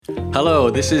Hello,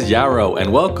 this is Yarrow,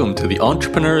 and welcome to the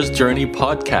Entrepreneur's Journey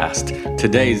podcast.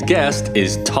 Today's guest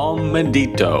is Tom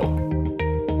Menditto.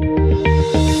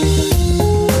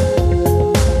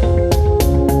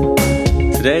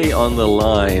 Today on the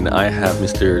line, I have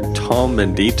Mr. Tom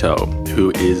Menditto,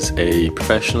 who is a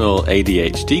professional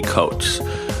ADHD coach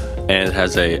and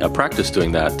has a practice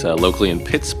doing that locally in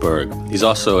Pittsburgh. He's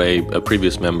also a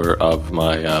previous member of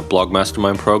my blog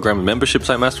mastermind program, membership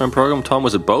site mastermind program. Tom,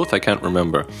 was it both? I can't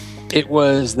remember. It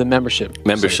was the membership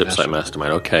site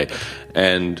mastermind. Okay.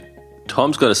 And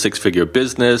Tom's got a six-figure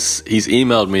business. He's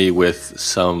emailed me with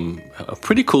a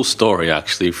pretty cool story,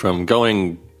 actually, from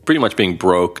going pretty much being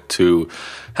broke to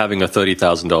having a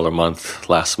 $30,000 month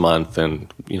last month,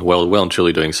 and well and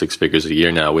truly doing six figures a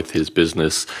year now with his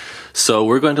business. So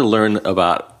we're going to learn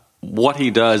about what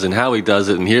he does and how he does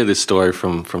it, and hear this story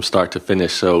from start to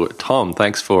finish. So, Tom,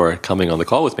 thanks for coming on the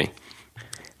call with me.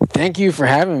 Thank you for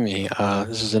having me.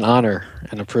 This is an honor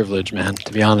and a privilege, man,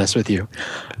 to be honest with you.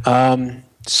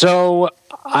 So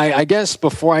I guess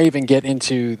before I even get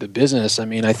into the business,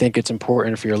 I think it's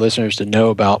important for your listeners to know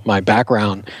about my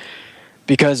background,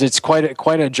 because it's quite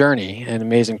a journey, an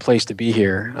amazing place to be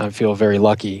here. I feel very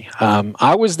lucky.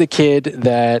 I was the kid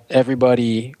that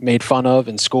everybody made fun of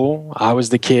in school. I was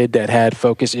the kid that had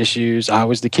focus issues. I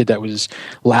was the kid that was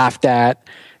laughed at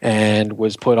and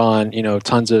was put on,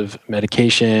 tons of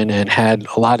medication and had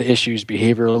a lot of issues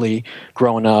behaviorally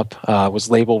growing up.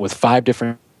 Was labeled with 5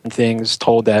 different things,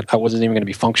 told that I wasn't even going to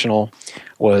be functional,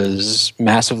 was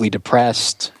massively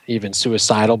depressed, even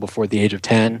suicidal before the age of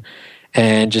 10,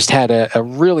 and just had a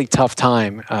really tough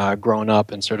time growing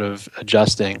up and sort of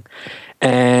adjusting.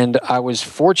 And I was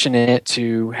fortunate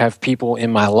to have people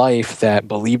in my life that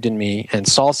believed in me and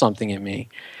saw something in me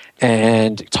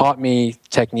and taught me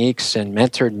techniques and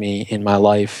mentored me in my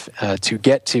life to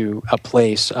get to a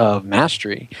place of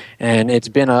mastery. And it's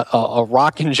been a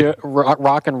rock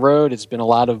and road. It's been a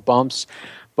lot of bumps,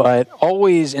 but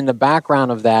always in the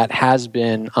background of that has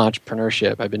been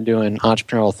entrepreneurship. I've been doing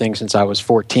entrepreneurial things since I was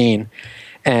 14,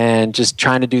 and just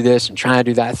trying to do this and trying to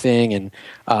do that thing,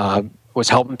 and was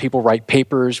helping people write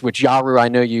papers, which Yaru, I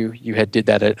know you had did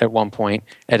that at one point,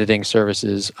 editing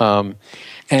services.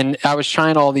 And I was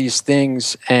trying all these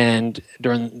things, and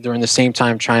during the same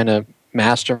time trying to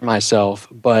master myself,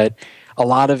 but a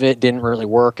lot of it didn't really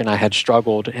work, and I had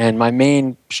struggled. And my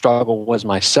main struggle was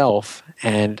myself,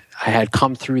 and I had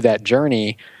come through that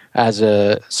journey as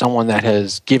someone that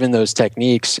has given those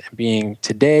techniques. Being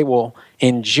today,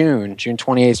 in June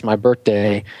 28th is my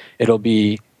birthday, it'll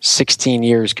be 16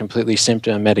 years completely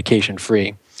symptom and medication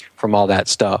free from all that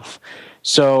stuff.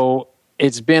 So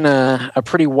it's been a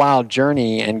pretty wild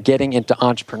journey, and getting into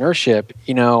entrepreneurship,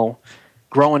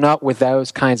 growing up with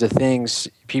those kinds of things,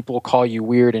 people call you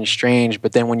weird and strange,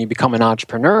 but then when you become an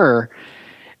entrepreneur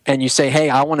and you say, hey,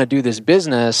 I want to do this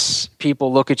business,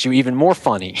 people look at you even more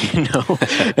funny,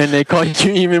 and they call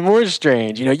you even more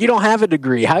strange. You don't have a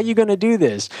degree. How are you going to do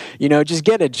this? Just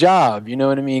get a job. You know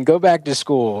what I mean? Go back to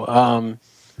school.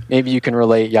 Maybe you can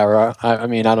relate, Yara. I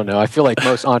don't know. I feel like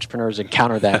most entrepreneurs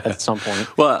encounter that at some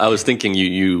point. Well, I was thinking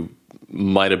you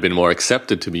might have been more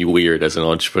accepted to be weird as an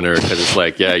entrepreneur, because it's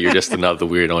like, yeah, you're just another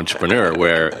weird entrepreneur,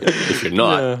 where if you're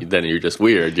not, then you're just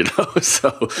weird,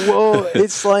 So well,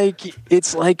 it's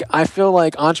like I feel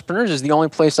like entrepreneurs is the only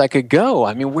place I could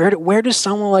go. Where does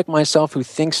someone like myself who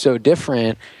thinks so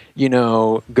different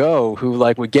go, who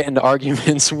would get into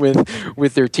arguments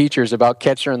with their teachers about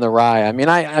Catcher in the Rye?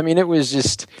 It was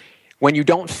just, when you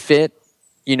don't fit,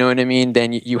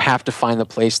 then you have to find the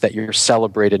place that you're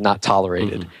celebrated, not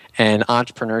tolerated. Mm-hmm. And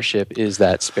entrepreneurship is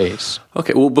that space.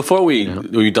 Okay, well, before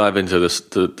we dive into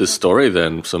this story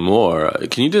then some more,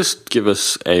 can you just give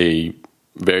us a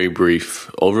very brief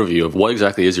overview of what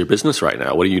exactly is your business right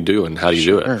now? What do you do, and how do you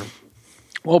do it?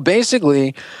 Well,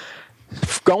 basically,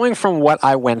 going from what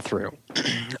I went through,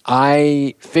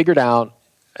 I figured out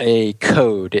a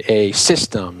code, a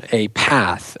system, a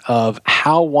path of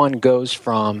how one goes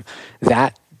from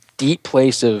that deep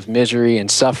place of misery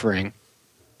and suffering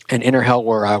and inner hell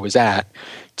where I was at,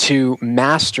 to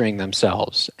mastering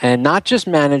themselves, and not just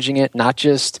managing it, not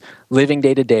just living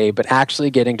day to day, but actually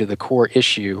getting to the core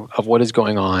issue of what is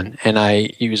going on. And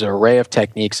I use an array of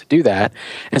techniques to do that.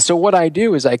 And so what I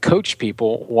do is I coach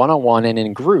people one-on-one and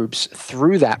in groups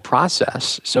through that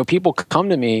process. So people come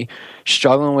to me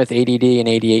struggling with ADD and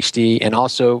ADHD, and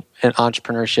also in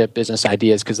entrepreneurship, business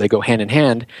ideas, because they go hand in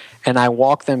hand. And I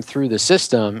walk them through the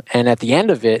system, and at the end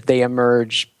of it, they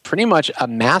emerge pretty much a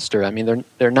master.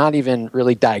 They're not even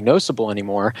really diagnosable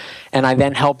anymore. And I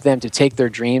then help them to take their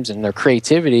dreams and their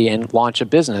creativity and launch a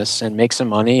business and make some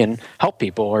money and help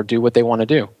people or do what they want to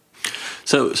do.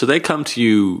 So they come to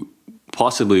you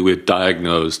possibly with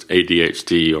diagnosed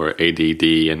ADHD or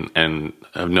ADD and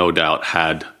have no doubt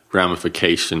had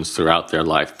ramifications throughout their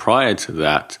life prior to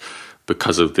that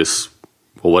because of this,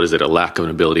 well, what is it, a lack of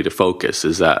an ability to focus?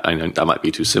 Is that, I know that might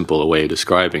be too simple a way of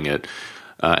describing it.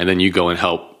 And then you go and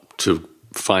help to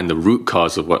find the root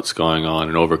cause of what's going on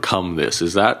and overcome this.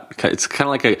 Is that, it's kind of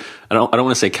like I don't want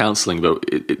to say counseling, but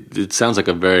it sounds like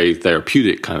a very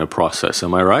therapeutic kind of process.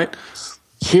 Am I right?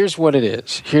 Here's what it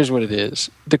is.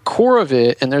 The core of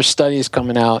it, and there's studies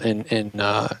coming out in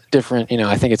different,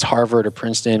 I think it's Harvard or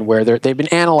Princeton, where they've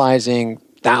been analyzing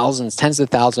tens of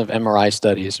thousands of MRI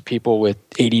studies, people with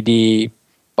ADD,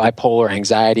 bipolar,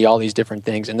 anxiety, all these different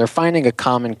things, and they're finding a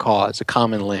common cause, a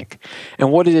common link.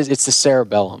 And what it is, it's the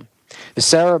cerebellum. The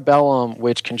cerebellum,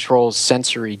 which controls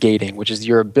sensory gating, which is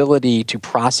your ability to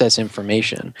process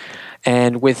information.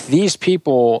 And with these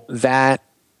people, that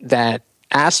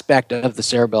aspect of the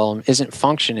cerebellum isn't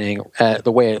functioning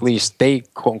the way at least they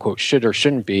quote unquote should or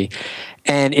shouldn't be,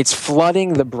 and it's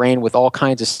flooding the brain with all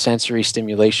kinds of sensory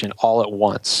stimulation all at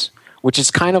once, which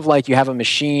is kind of like you have a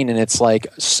machine and it's like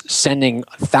sending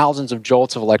thousands of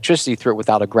jolts of electricity through it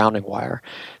without a grounding wire.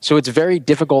 So it's very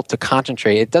difficult to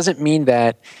concentrate. It doesn't mean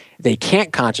that they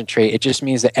can't concentrate, it just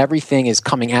means that everything is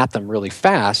coming at them really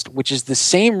fast, which is the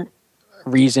same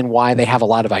reason why they have a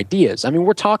lot of ideas. I mean,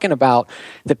 we're talking about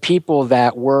the people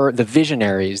that were the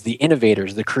visionaries, the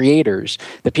innovators, the creators,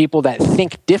 the people that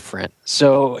think different.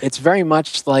 So it's very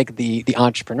much like the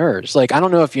entrepreneurs. Like, I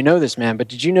don't know if you know this, man, but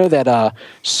did you know that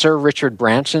Sir Richard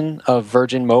Branson of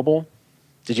Virgin Mobile,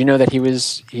 did you know that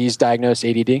he's diagnosed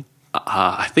ADD?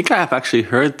 I think I have actually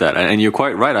heard that, and you're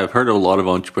quite right. I've heard of a lot of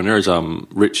entrepreneurs.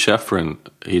 Rich Schefrin,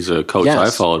 he's a coach I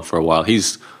followed for a while.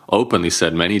 He's openly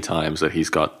said many times that he's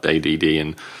got ADD,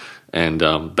 and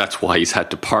that's why he's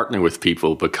had to partner with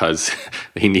people, because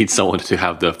he needs someone to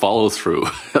have the follow through,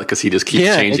 because he just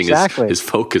keeps changing his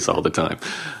focus all the time.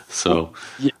 So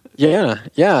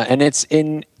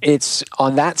and it's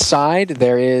on that side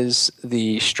there is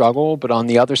the struggle, but on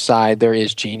the other side there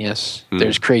is genius.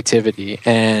 There's creativity,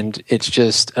 and it's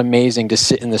just amazing to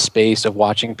sit in the space of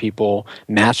watching people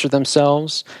master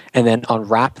themselves and then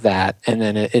unwrap that, and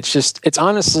then it's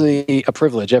honestly a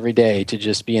privilege every day to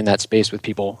just be in that space with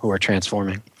people who are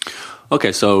transforming.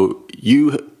 Okay, so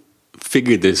you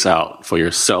figured this out for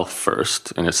yourself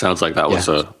first, and it sounds like that was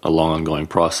a long ongoing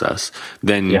process.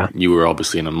 Then you were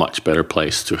obviously in a much better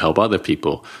place to help other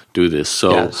people do this.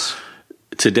 So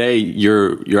today,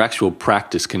 your actual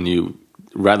practice, can you,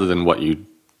 rather than what you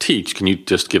teach, can you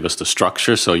just give us the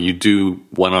structure? So you do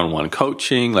one-on-one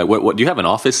coaching. Like, what do you have an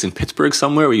office in Pittsburgh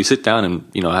somewhere where you sit down and,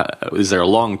 is there a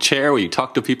long chair where you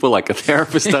talk to people like a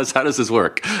therapist does? How does this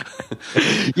work?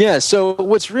 So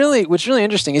what's really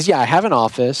interesting is, I have an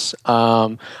office.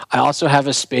 I also have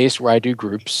a space where I do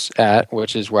groups at,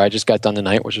 which is where I just got done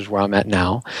tonight, which is where I'm at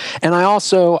now. And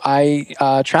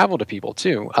I travel to people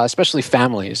too, especially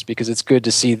families, because it's good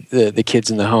to see the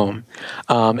kids in the home.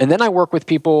 And then I work with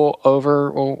people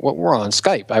over, we're on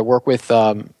Skype. I work with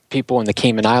people in the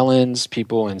Cayman Islands,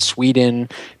 people in Sweden,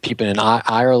 people in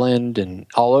Ireland, and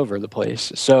all over the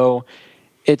place. So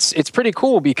it's pretty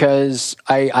cool because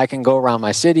I can go around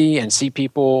my city and see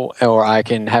people, or I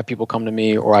can have people come to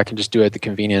me, or I can just do it at the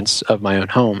convenience of my own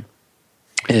home.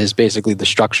 Is basically the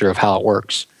structure of how it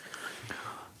works.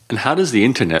 And how does the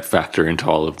internet factor into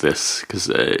all of this? Because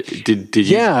did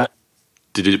you...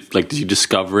 Did you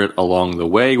discover it along the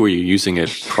way? Were you using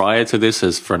it prior to this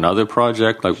as for another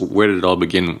project? Like, where did it all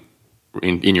begin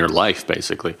in your life,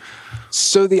 basically?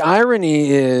 So the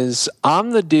irony is,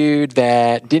 I'm the dude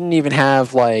that didn't even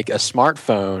have like a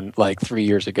smartphone like 3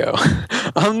 years ago.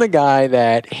 I'm the guy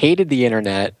that hated the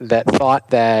internet, that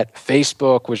thought that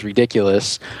Facebook was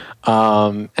ridiculous,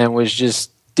 and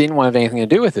didn't want to have anything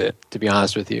to do with it, to be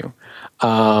honest with you.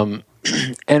 And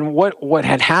what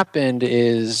had happened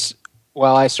is,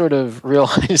 well, I sort of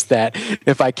realized that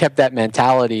if I kept that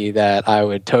mentality, that I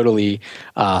would totally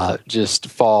just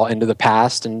fall into the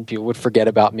past, and people would forget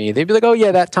about me. They'd be like, "Oh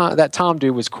yeah, that Tom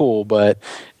dude was cool," but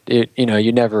I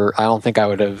don't think I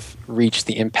would have reached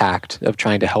the impact of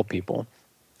trying to help people.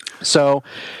 So,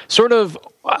 sort of,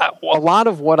 a lot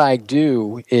of what I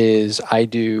do is I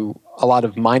do a lot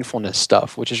of mindfulness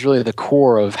stuff, which is really the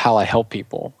core of how I help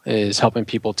people, is helping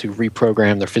people to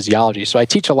reprogram their physiology. So I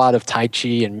teach a lot of Tai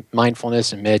Chi and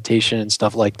mindfulness and meditation and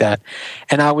stuff like that.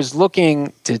 And I was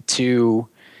looking to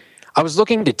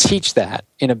teach that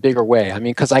in a bigger way. I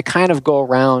mean, because I kind of go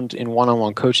around in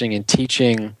one-on-one coaching and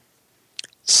teaching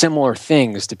similar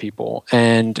things to people.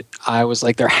 And I was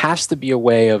like, there has to be a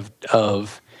way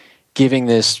of giving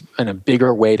this in a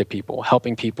bigger way to people,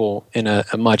 helping people in a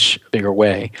much bigger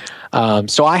way.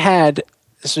 So I had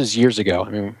this was years ago. I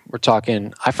mean, we're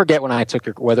talking, I forget when I took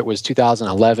it, whether it was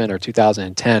 2011 or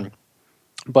 2010,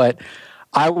 but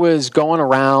I was going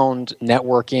around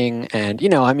networking and,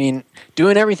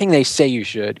 doing everything they say you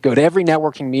should. Go to every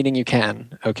networking meeting you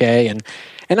can, okay? And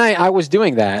I was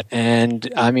doing that.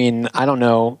 And, I don't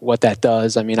know what that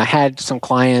does. I had some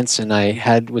clients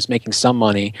and was making some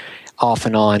money off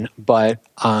and on, but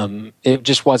it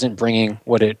just wasn't bringing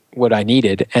what I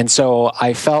needed. And so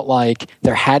I felt like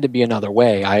there had to be another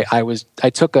way. I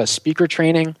took a speaker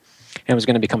training and was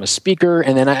going to become a speaker.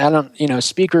 And then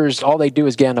speakers, all they do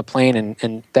is get on a plane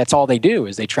and that's all they do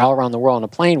is they travel around the world on a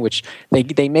plane, which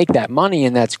they make that money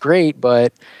and that's great.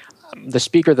 But the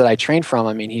speaker that I trained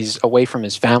from, he's away from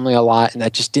his family a lot and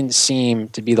that just didn't seem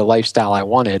to be the lifestyle I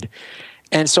wanted.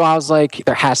 And so I was like,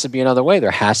 there has to be another way.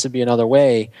 There has to be another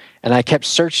way. And I kept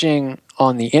searching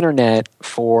on the internet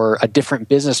for a different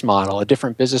business model.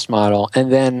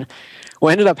 And then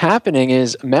what ended up happening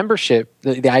is membership,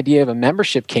 the idea of a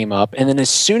membership came up. And then as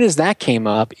soon as that came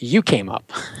up, you came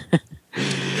up.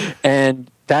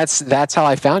 And that's how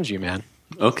I found you, man.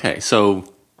 Okay.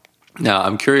 So now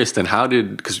I'm curious then,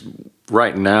 because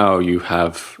right now you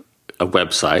have a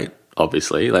website,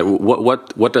 obviously. Like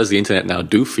what does the internet now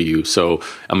do for you? So,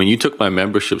 you took my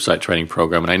membership site training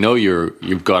program, and I know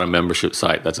you've got a membership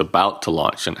site that's about to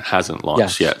launch and hasn't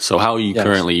launched yet. So how are you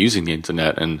currently using the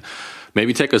internet? And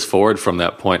maybe take us forward from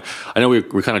that point. I know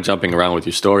we're kind of jumping around with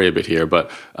your story a bit here, but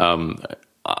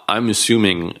I'm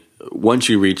assuming once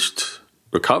you reached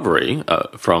recovery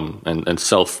from and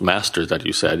self-mastered, that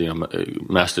you said,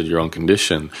 mastered your own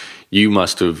condition, you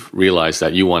must have realized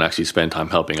that you want to actually spend time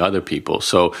helping other people.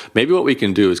 So maybe what we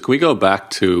can do is, can we go back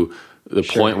to the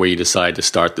point where you decide to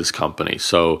start this company?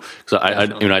 So I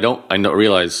don't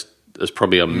realize there's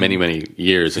probably many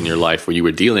years in your life where you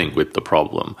were dealing with the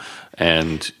problem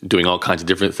and doing all kinds of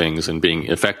different things and being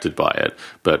affected by it.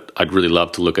 But I'd really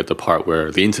love to look at the part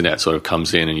where the internet sort of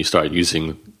comes in and you start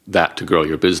using that to grow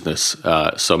your business.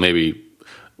 So maybe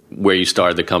where you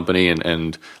started the company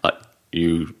and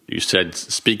you said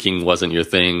speaking wasn't your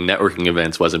thing, networking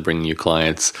events wasn't bringing you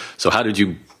clients. So how did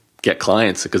you get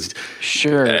clients? Because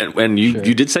and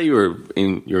you did say you were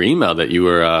in your email that you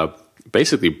were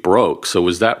basically broke. So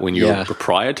was that when you were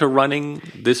prior to running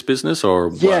this business,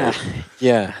 or yeah?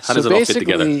 How does it all fit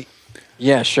together?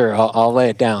 Yeah, sure. I'll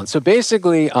lay it down. So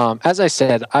basically, as I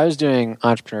said, I was doing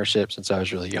entrepreneurship since I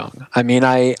was really young.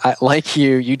 I like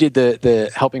you did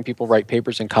the helping people write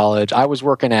papers in college. I was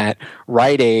working at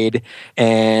Rite Aid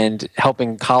and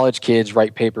helping college kids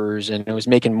write papers, and I was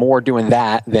making more doing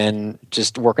that than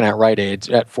just working at Rite Aid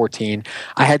at 14.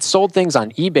 I had sold things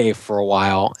on eBay for a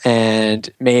while and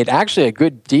made actually a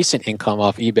good, decent income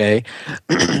off eBay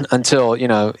until,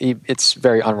 it's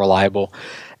very unreliable.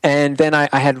 And then I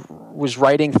was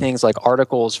writing things like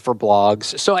articles for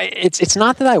blogs. So it's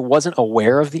not that I wasn't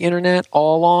aware of the internet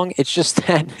all along. It's just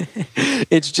that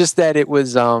it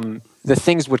was the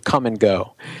things would come and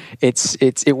go.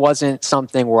 It wasn't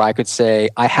something where I could say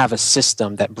I have a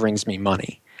system that brings me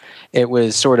money. It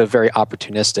was sort of very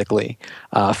opportunistically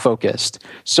focused.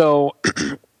 So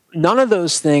none of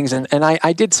those things, and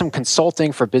I did some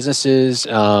consulting for businesses,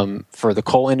 for the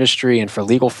coal industry and for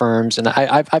legal firms, and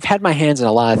I've had my hands in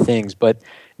a lot of things, but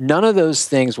none of those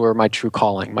things were my true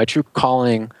calling. My true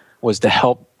calling was to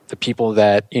help the people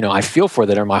that I feel for,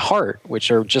 that are my heart,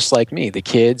 which are just like me, the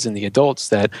kids and the adults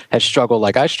that had struggled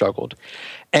like I struggled.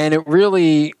 And it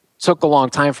really took a long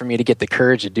time for me to get the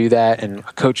courage to do that. And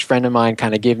a coach friend of mine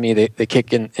kind of gave me the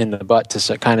kick in the butt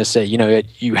to kind of say,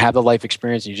 you have the life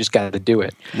experience, and you just got to do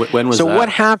it. When was that? So what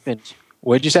happened?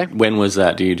 What did you say? When was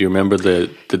that? Do you remember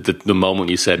the moment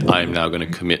you said, I'm now going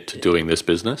to commit to doing this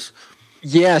business?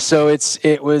 Yeah, so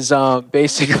it was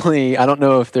basically, I don't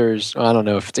know if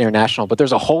it's international, but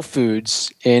there's a Whole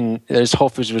Foods,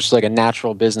 which is like a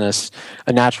natural business,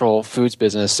 a natural foods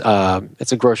business.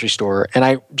 It's a grocery store, and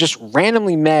I just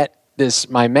randomly met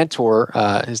my mentor.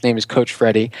 His name is Coach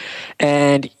Freddie,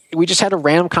 and we just had a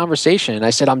random conversation.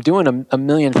 I said, I'm doing a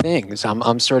million things.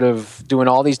 I'm sort of doing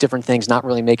all these different things, not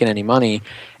really making any money.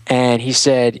 And he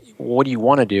said, what do you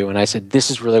want to do? And I said,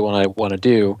 this is really what I want to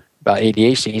do about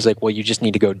ADHD. He's like, well, you just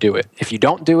need to go do it. If you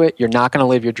don't do it, you're not going to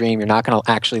live your dream. You're not going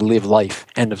to actually live life.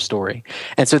 End of story.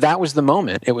 And so that was the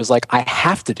moment. It was like, I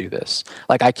have to do this.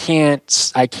 Like, I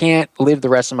can't live the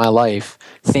rest of my life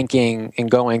thinking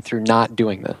and going through not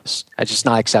doing this. It's just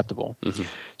not acceptable. Mm-hmm.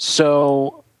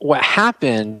 So what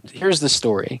happened, here's the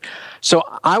story. So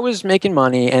I was making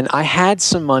money and I had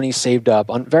some money saved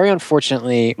up. Very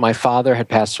unfortunately, my father had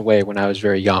passed away when I was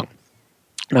very young.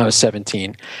 when I was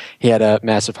 17. He had a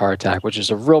massive heart attack, which is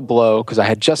a real blow because I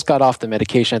had just got off the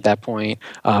medication at that point.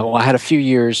 I had a few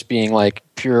years being like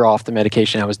pure off the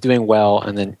medication. I was doing well,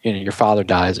 and then your father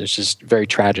dies. It's just very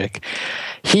tragic.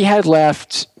 He had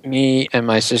left me and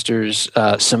my sisters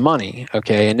some money,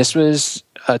 okay, and this was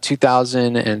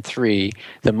 2003.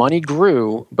 The money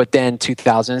grew, but then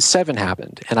 2007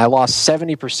 happened, and I lost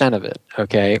 70% of it,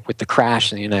 okay, with the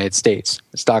crash in the United States,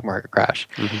 the stock market crash.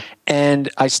 Mm-hmm. And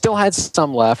I still had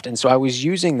some left, and so I was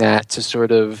using that to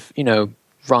sort of,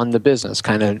 run the business,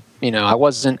 kind of, I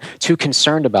wasn't too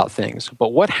concerned about things. But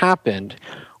what happened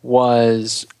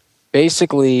was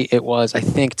basically it was, I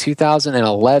think,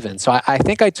 2011. So I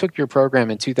think I took your program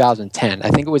in 2010. I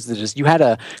think it was you had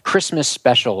a Christmas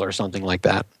special or something like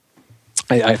that,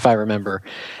 if I remember.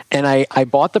 And I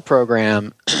bought the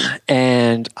program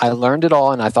and I learned it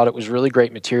all, and I thought it was really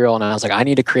great material. And I was like, I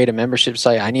need to create a membership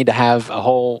site. I need to have a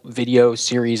whole video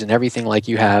series and everything like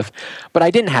you have. But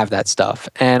I didn't have that stuff.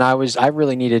 And I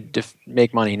really needed to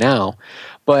make money now.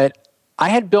 But I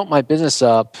had built my business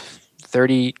up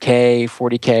 $30K,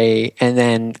 $40K, and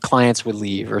then clients would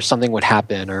leave or something would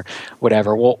happen or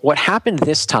whatever. Well, what happened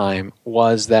this time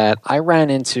was that I ran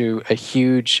into a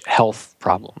huge health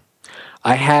problem.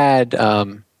 I had,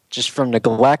 just from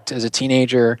neglect as a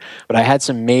teenager, but I had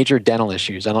some major dental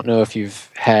issues. I don't know if you've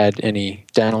had any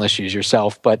dental issues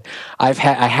yourself, but I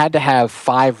had to have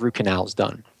 5 root canals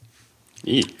done.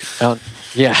 Yeah.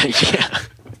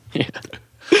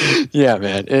 Yeah,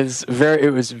 man.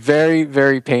 It was very,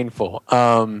 very painful.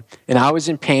 And I was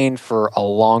in pain for a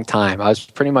long time. I was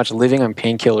pretty much living on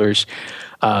painkillers.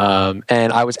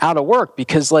 And I was out of work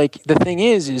because, like, the thing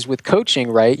is with coaching,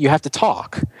 right, you have to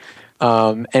talk.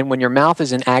 And when your mouth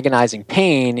is in agonizing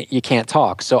pain, you can't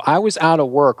talk. So I was out of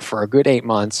work for a good 8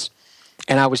 months,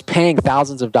 and I was paying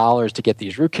thousands of dollars to get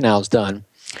these root canals done.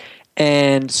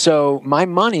 And so my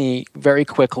money very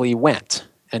quickly went,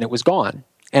 and it was gone.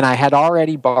 And I had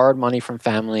already borrowed money from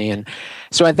family. And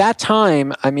so at that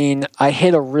time, I mean, I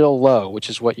hit a real low, which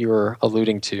is what you were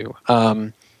alluding to.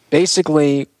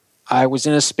 Basically, I was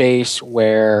in a space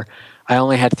where I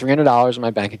only had $300 in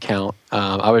my bank account.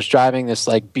 I was driving this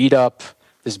beat up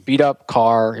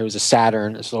car. It was a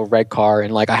Saturn, this little red car,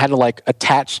 and I had to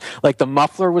attach, the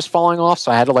muffler was falling off, so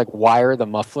I had to wire the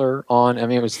muffler on. I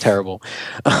mean, it was terrible.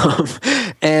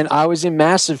 And I was in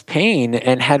massive pain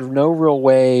and had no real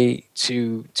way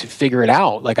to figure it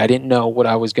out. I didn't know what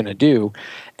I was going to do,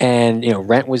 and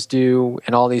rent was due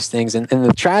and all these things. And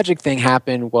the tragic thing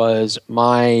happened was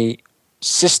my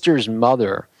sister's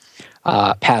mother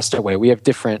passed away. We have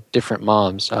different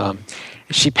moms.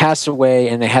 She passed away,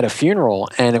 and they had a funeral,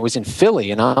 and it was in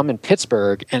Philly, and I'm in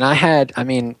Pittsburgh, and I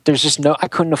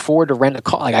couldn't afford to rent a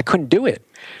car. I couldn't do it.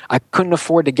 I couldn't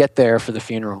afford to get there for the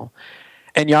funeral.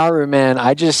 And Yaru, man,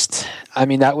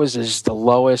 that was just the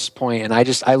lowest point, and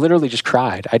I literally just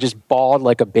cried. I just bawled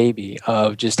like a baby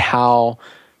of just how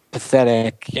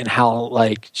pathetic and how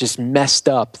just messed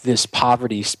up this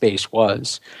poverty space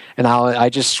was. And I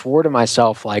just swore to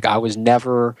myself I was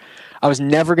never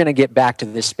going to get back to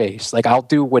this space. I'll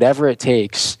do whatever it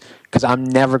takes because I'm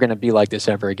never going to be like this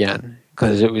ever again,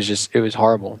 because it was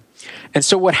horrible. And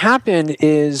so what happened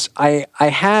is I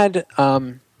had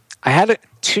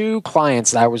 2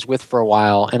 clients that I was with for a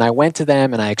while, and I went to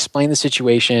them and I explained the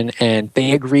situation, and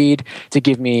they agreed to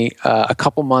give me a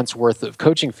couple months worth of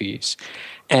coaching fees.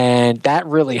 And that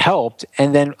really helped.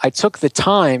 And then I took the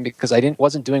time, because I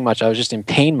wasn't doing much. I was just in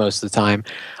pain most of the time.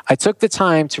 I took the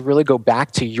time to really go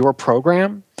back to your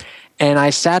program. And I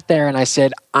sat there and I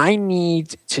said, I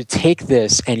need to take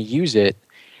this and use it.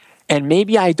 And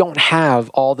maybe I don't have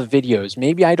all the videos.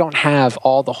 Maybe I don't have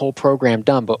all the whole program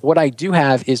done. But what I do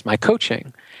have is my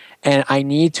coaching. And I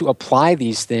need to apply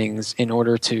these things in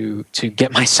order to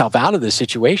get myself out of this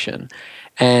situation.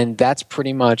 And that's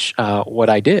pretty much what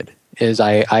I did. Is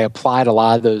I applied a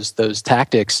lot of those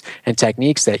tactics and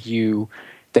techniques that you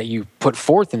put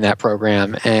forth in that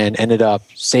program, and ended up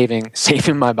saving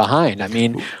my behind. I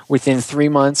mean, within 3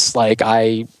 months,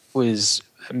 I was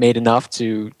made enough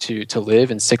to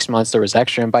live. In 6 months, there was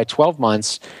extra, and by 12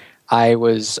 months, I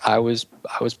was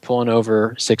pulling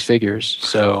over 6 figures.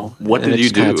 So what did you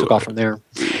do? Kind of took off from there.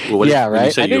 Well, yeah, right.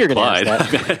 You say I knew you you were going to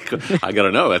ask that. I got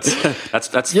to know. That's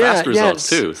fast results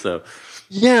too. So.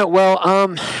 Yeah,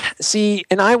 well, see,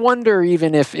 and I wonder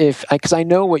even if because I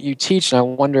know what you teach, and I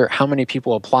wonder how many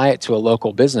people apply it to a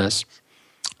local business,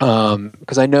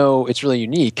 because I know it's really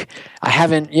unique.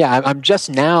 I'm just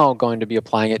now going to be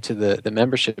applying it to the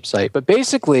membership site. But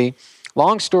basically,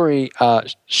 long story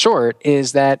short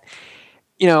is that,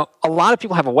 a lot of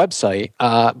people have a website,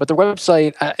 but their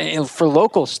website, for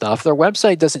local stuff, their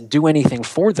website doesn't do anything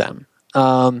for them.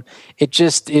 It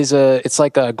just is it's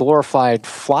like a glorified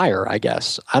flyer, I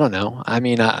guess. I don't know. I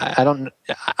mean, I don't,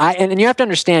 and you have to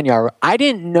understand, Yara, I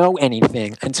didn't know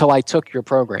anything until I took your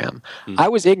program. I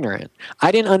was ignorant.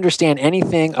 I didn't understand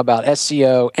anything about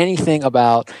SEO, anything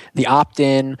about the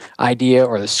opt-in idea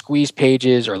or the squeeze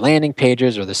pages or landing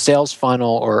pages or the sales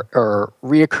funnel or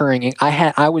reoccurring.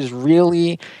 I was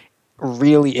really,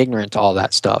 really ignorant to all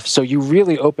that stuff. So you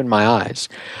really opened my eyes.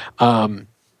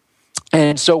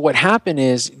 And so what happened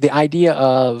is the idea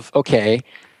of, okay,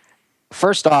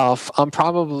 first off, I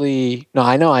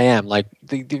know I am. Like,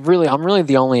 I'm really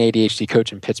the only ADHD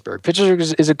coach in Pittsburgh. Pittsburgh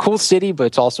is a cool city, but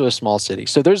it's also a small city.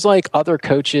 So there's like other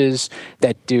coaches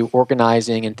that do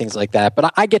organizing and things like that.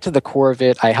 But I get to the core of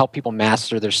it. I help people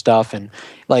master their stuff. And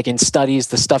like in studies,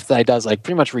 the stuff that I does like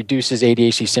pretty much reduces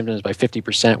ADHD symptoms by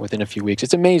 50% within a few weeks.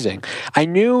 It's amazing. I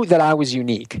knew that I was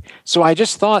unique. So I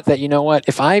just thought that, you know what,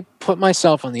 if I put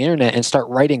myself on the internet and start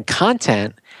writing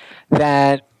content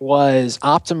that was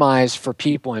optimized for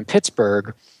people in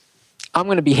Pittsburgh, I'm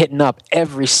going to be hitting up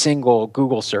every single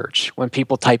Google search when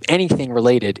people type anything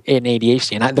related in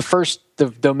ADHD. And the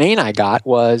domain I got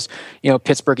was,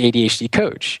 Pittsburgh ADHD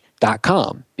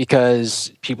Coach.com,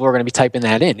 because people are going to be typing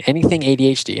that in, anything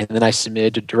ADHD. And then I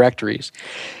submitted to directories.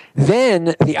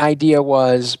 Then the idea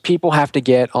was people have to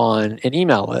get on an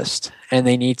email list, and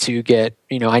they need to get,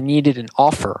 I needed an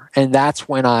offer. And that's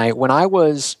when I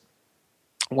was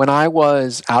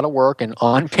out of work and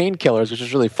on painkillers, which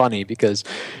is really funny because,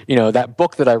 that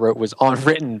book that I wrote was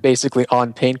written basically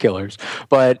on painkillers,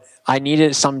 but I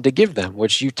needed something to give them,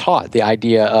 which you taught, the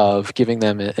idea of giving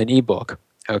them an ebook.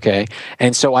 Okay.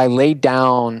 And so I laid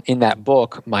down in that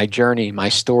book my journey, my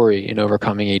story in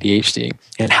overcoming ADHD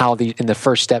and how in the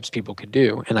first steps people could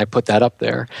do. And I put that up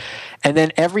there. And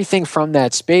then everything from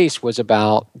that space was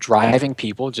about driving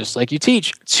people, just like you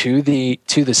teach, to the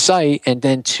site and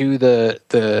then to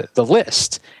the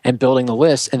list and building the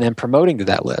list and then promoting to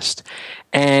that list.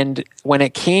 And when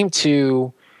it came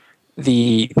to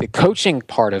the coaching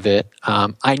part of it,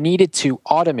 I needed to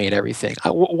automate everything.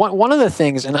 One of the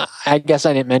things, and I guess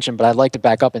I didn't mention, but I'd like to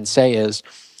back up and say is,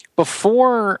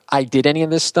 before I did any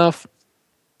of this stuff,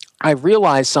 I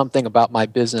realized something about my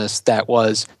business that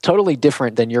was totally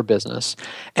different than your business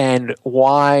and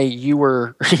why you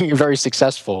were very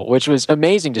successful, which was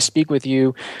amazing to speak with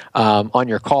you on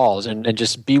your calls and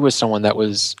just be with someone that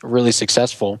was really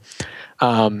successful.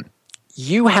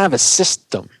 You have a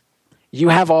system. You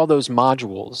have all those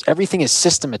modules. Everything is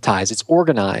systematized. It's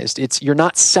organized. You're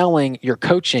not selling your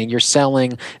coaching. You're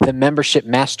selling the membership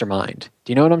mastermind.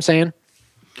 Do you know what I'm saying?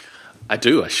 I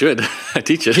do. I should. I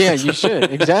teach it. Yeah, you should.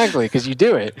 Exactly, because you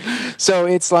do it. So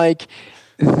it's like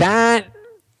that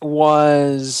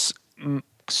was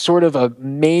sort of a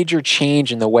major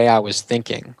change in the way I was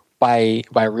thinking by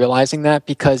realizing that,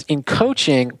 because in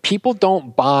coaching, people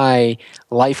don't buy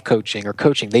life coaching or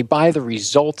coaching. They buy the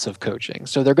results of coaching.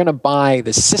 So they're going to buy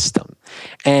the system.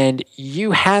 And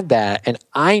you had that, and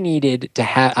I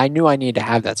knew I needed to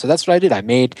have that. So that's what I did. I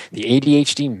made the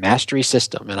ADHD mastery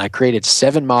system, and I created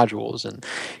 7 modules and,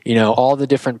 all the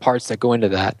different parts that go into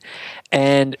that.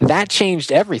 And that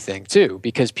changed everything too,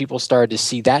 because people started to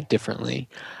see that differently.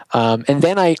 And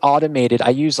then I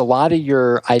used a lot of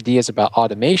your ideas about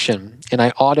automation, and I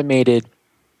automated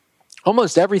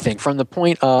almost everything from the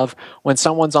point of when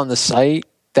someone's on the site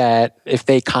that if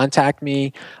they contact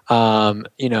me,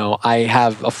 I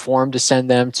have a form to send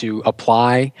them to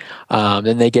apply.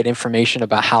 Then they get information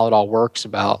about how it all works,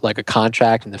 about like a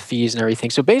contract and the fees and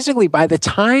everything. So basically, by the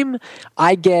time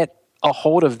I get a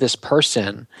hold of this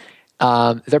person,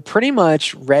 they're pretty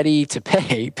much ready to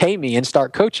pay me and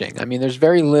start coaching. I mean, there's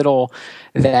very little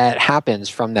that happens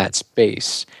from that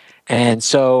space. And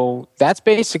so that's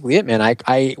basically it, man.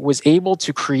 I was able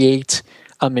to create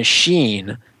a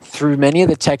machine through many of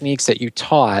the techniques that you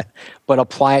taught, but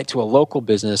apply it to a local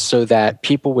business so that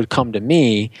people would come to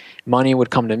me, money would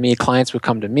come to me, clients would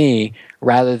come to me,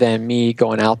 rather than me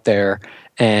going out there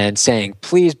and saying,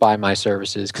 please buy my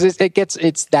services. Because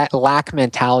it's that lack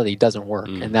mentality doesn't work.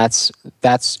 And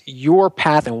that's your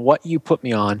path, and what you put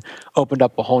me on opened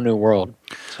up a whole new world.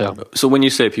 So when you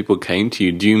say people came to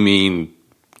you, do you mean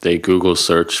they Google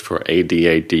searched for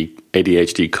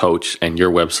ADHD coach and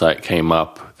your website came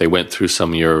up? They went through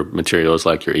some of your materials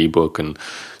like your ebook and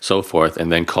so forth,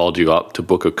 and then called you up to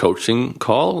book a coaching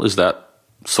call? Is that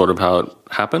sort of how it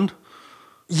happened?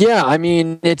 Yeah, I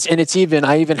mean,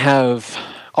 I even have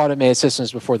automated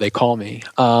systems before they call me.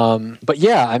 But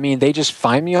yeah, I mean, they just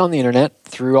find me on the internet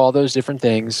through all those different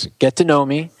things, get to know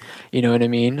me, you know what I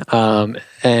mean?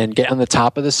 And get on the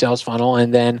top of the sales funnel.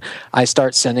 And then I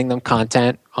start sending them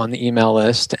content on the email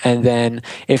list. And then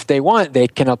if they want, they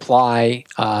can apply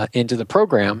into the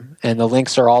program, and the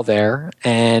links are all there.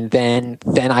 And then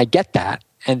I get that.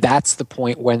 And that's the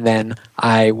point when then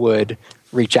I would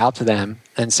reach out to them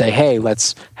and say, hey,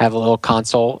 let's have a little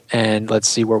consult and let's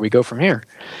see where we go from here.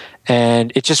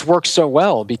 And it just works so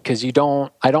well because I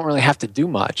don't really have to do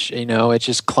much. You know, it's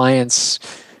just clients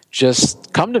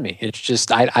just come to me. It's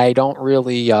just, I don't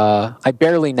really, I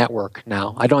barely network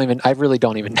now. I really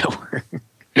don't even network.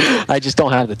 I just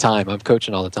don't have the time. I'm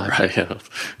coaching all the time. Right. Yeah.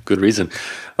 Good reason.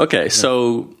 Okay. Yeah.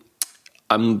 So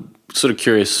I'm sort of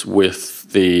curious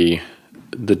with the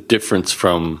difference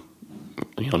from,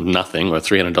 nothing or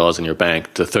 $300 in your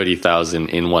bank to $30,000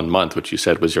 in 1 month, which you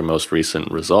said was your most recent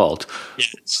result.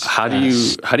 Yes. How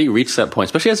do you reach that point,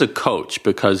 especially as a coach,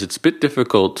 because it's a bit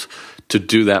difficult to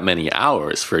do that many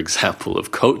hours, for example,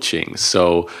 of coaching.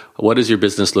 So what does your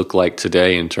business look like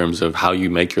today in terms of how you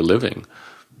make your living?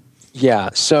 Yeah.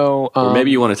 So, or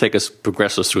maybe you want to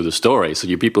progress us through the story. So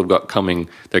you people they're coming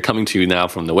to you now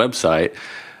from the website.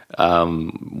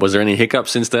 Was there any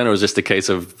hiccups since then, or was this the case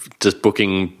of just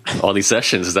booking all these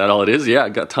sessions? Is that all it is? Yeah, I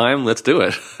got time. Let's do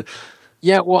it.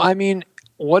 Yeah. Well, I mean,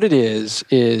 what it is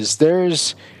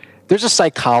there's a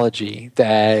psychology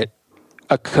that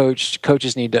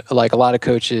coaches need to, like a lot of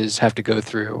coaches have to go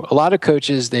through. A lot of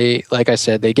coaches, like I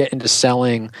said, they get into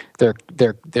selling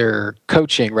their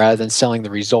coaching rather than selling the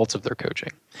results of their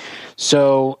coaching.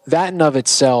 So that in of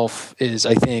itself is,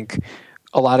 I think,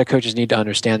 a lot of coaches need to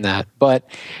understand that. But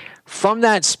from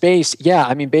that space, yeah,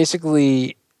 I mean,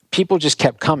 basically, people just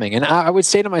kept coming. And I would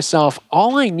say to myself,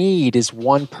 all I need is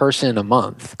one person a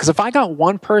month. Because if I got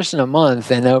one person a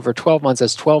month and over 12 months,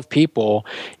 that's 12 people,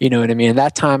 you know what I mean? At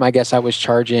that time, I guess I was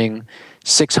charging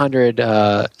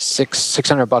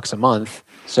 $600 a month.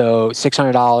 So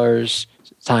 $600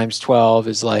 times 12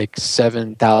 is like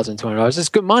 $7,200. It's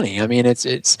good money. I mean,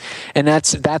 and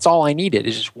that's all I needed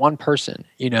is just one person,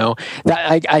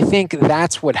 that I think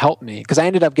that's what helped me, because I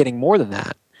ended up getting more than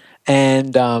that.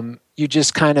 And you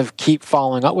just kind of keep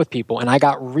following up with people. And I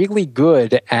got really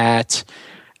good at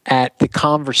the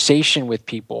conversation with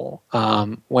people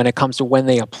when it comes to when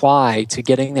they apply, to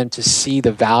getting them to see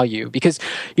the value. Because,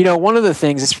 one of the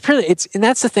things, and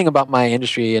that's the thing about my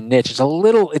industry and niche, it's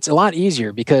a lot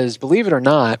easier because, believe it or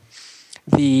not,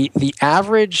 the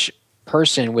average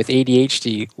person with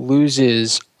ADHD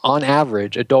loses, on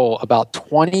average, adult, about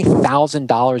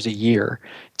 $20,000 a year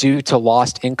due to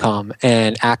lost income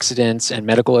and accidents and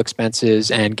medical expenses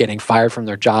and getting fired from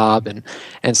their job and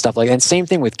stuff like that. And same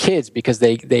thing with kids, because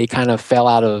they kind of fell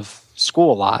out of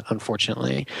school a lot,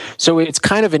 unfortunately. So it's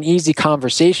kind of an easy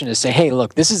conversation to say, hey,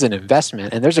 look, this is an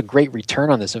investment and there's a great return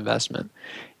on this investment,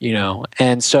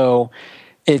 And so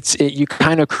you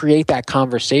kind of create that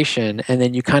conversation, and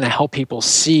then you kind of help people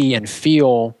see and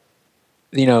feel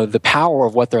the power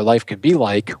of what their life could be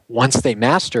like once they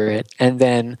master it, and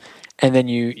then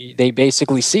they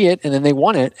basically see it, and then they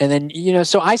want it, and then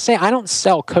so I say, I don't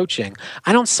sell coaching,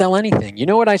 I don't sell anything. You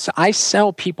know what I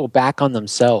sell people back on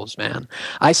themselves, man.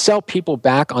 I sell people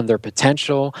back on their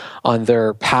potential, on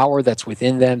their power that's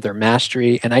within them, their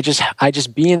mastery, and I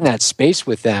just be in that space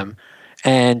with them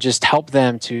and just help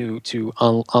them to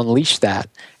unleash that.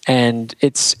 And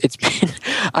it's been,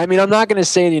 I mean, I'm not going to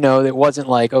say, it wasn't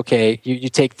like, okay, you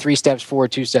take 3 steps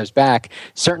forward, 2 steps back.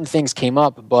 Certain things came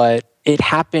up, but it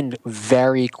happened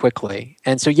very quickly.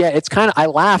 And so, yeah, it's kind of, I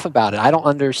laugh about it. I don't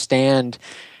understand.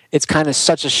 It's kind of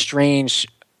such a strange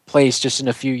place just in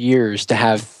a few years to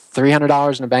have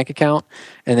 $300 in a bank account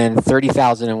and then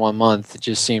 $30,000 in 1 month. It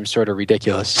just seems sort of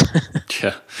ridiculous.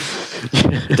 Yeah.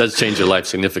 It does change your life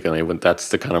significantly when that's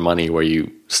the kind of money where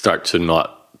you start to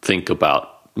not think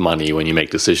about money when you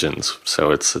make decisions.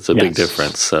 So it's a big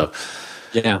difference. So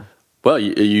yeah. Well,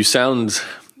 you sound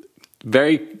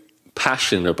very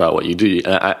passionate about what you do.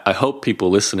 I hope people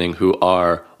listening who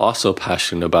are also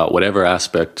passionate about whatever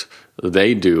aspect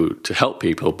they do to help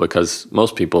people, because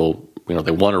most people,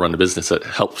 they want to run a business that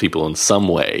helps people in some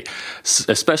way,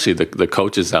 especially the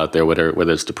coaches out there, whether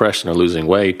it's depression or losing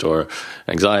weight or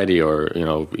anxiety or,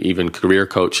 even career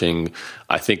coaching.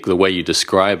 I think the way you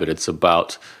describe it, it's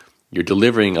about you're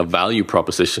delivering a value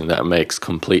proposition that makes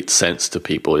complete sense to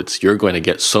people. You're going to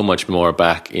get so much more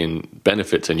back in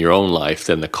benefits in your own life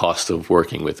than the cost of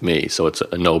working with me. So it's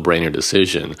a no-brainer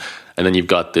decision. And then you've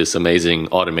got this amazing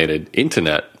automated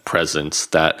internet presence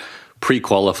that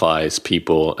pre-qualifies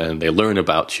people and they learn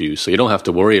about you. So you don't have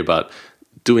to worry about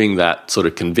doing that sort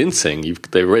of convincing.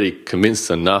 They're already convinced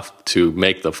enough to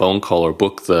make the phone call or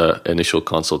book the initial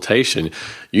consultation.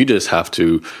 You just have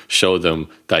to show them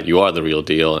that you are the real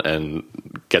deal and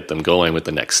get them going with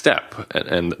the next step.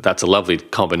 And that's a lovely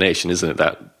combination, isn't it?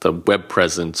 That the web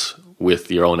presence with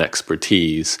your own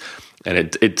expertise.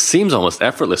 And it seems almost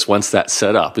effortless once that's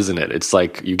set up, isn't it? It's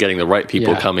like you're getting the right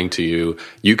people coming to you.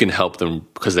 You can help them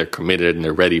because they're committed and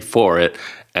they're ready for it.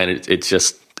 And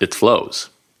it flows.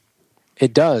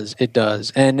 It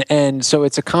does. And so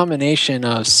it's a combination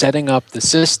of setting up the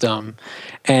system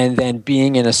and then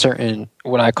being in a certain,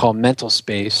 what I call mental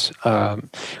space.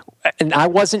 And I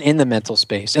wasn't in the mental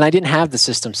space and I didn't have the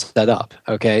system set up.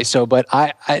 Okay. So, but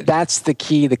I that's the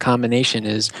key. The combination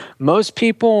is most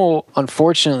people,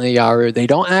 unfortunately, they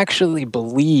don't actually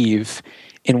believe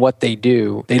in what they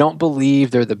do. They don't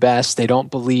believe they're the best. They don't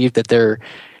believe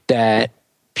that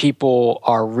people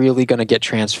are really going to get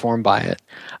transformed by it.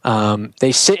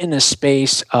 They sit in a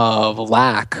space of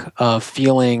lack of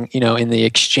feeling, in the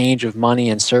exchange of money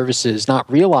and services, not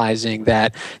realizing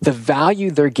that the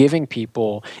value they're giving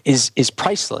people is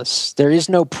priceless. There is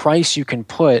no price you can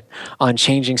put on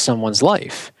changing someone's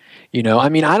life.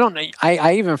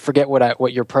 I even forget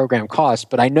what your program cost,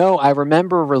 but I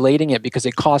remember relating it because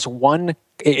it cost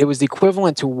it was the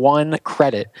equivalent to 1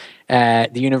 credit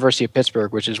at the University of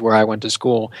Pittsburgh, which is where I went to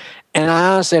school. And I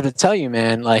honestly have to tell you,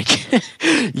 man, like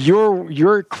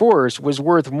your course was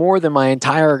worth more than my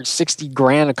entire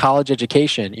 $60,000 of college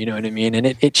education. You know what I mean? And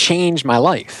it changed my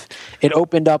life. It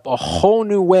opened up a whole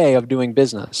new way of doing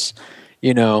business,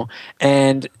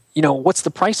 and what's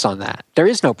the price on that? There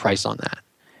is no price on that.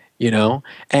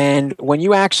 And when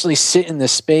you actually sit in the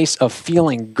space of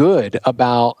feeling good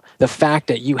about the fact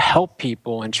that you help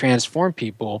people and transform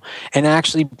people and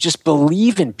actually just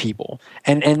believe in people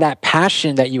and that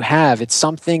passion that you have, it's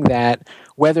something that,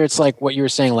 whether it's like what you were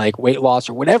saying, like weight loss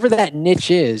or whatever that niche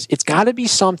is, it's got to be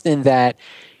something that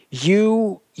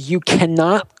you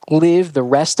cannot live the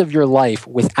rest of your life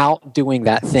without doing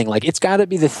that thing. Like, it's got to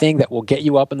be the thing that will get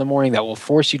you up in the morning, that will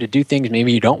force you to do things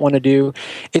maybe you don't want to do.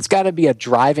 It's got to be a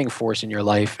driving force in your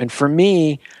life. And for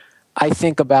me, I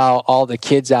think about all the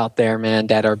kids out there, man,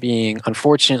 that are being,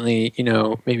 unfortunately,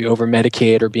 maybe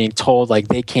over-medicated or being told like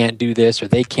they can't do this or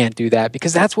they can't do that,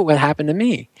 because that's what would happen to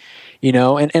me,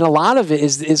 and a lot of it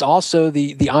is also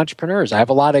the entrepreneurs. I have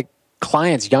a lot of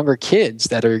clients, younger kids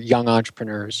that are young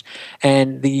entrepreneurs,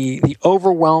 and the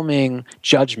overwhelming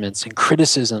judgments and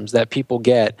criticisms that people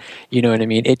get,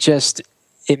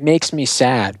 it makes me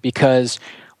sad, because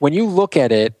when you look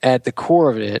at it, at the core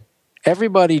of it,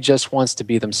 everybody just wants to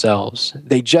be themselves.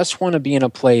 They just want to be in a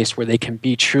place where they can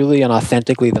be truly and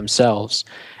authentically themselves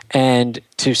and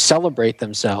to celebrate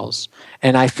themselves.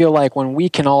 And I feel like when we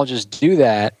can all just do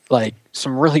that, like,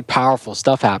 some really powerful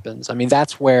stuff happens. I mean,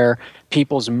 that's where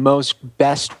people's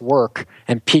best work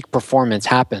and peak performance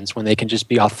happens, when they can just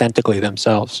be authentically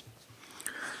themselves.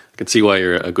 I can see why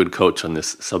you're a good coach on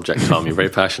this subject, Tom. You're very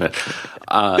passionate.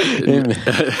 Not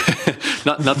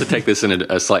to take this in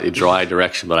a slightly dry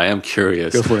direction, but I am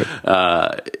curious. Go for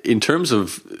it. In terms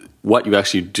of what you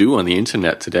actually do on the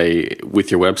internet today with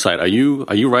your website, are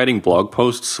you writing blog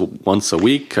posts once a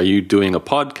week? Are you doing a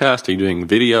podcast? Are you doing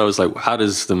videos? Like, how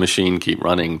does the machine keep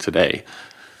running today?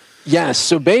 Yes.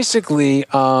 So basically,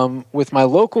 with my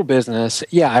local business,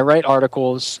 I write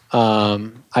articles.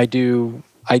 I do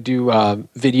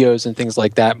videos and things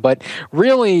like that. But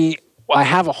really, I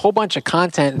have a whole bunch of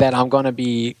content that I'm going to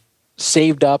be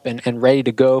saved up and ready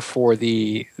to go for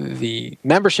the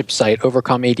membership site,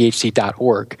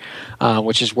 overcomeadhd.org,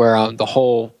 which is where the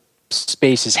whole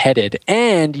space is headed.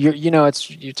 And you're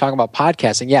talking about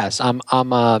podcasting. Yes,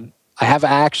 I have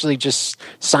actually just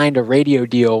signed a radio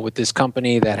deal with this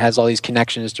company that has all these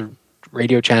connections to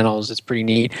radio channels. It's pretty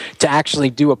neat to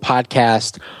actually do a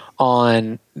podcast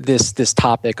on this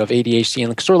topic of ADHD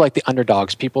and sort of like the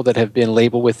underdogs, people that have been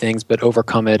labeled with things but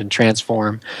overcome it and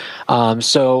transform.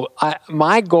 So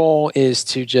my goal is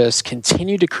to just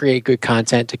continue to create good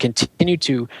content, to continue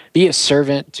to be a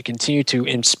servant, to continue to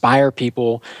inspire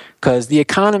people, because the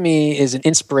economy is an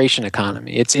inspiration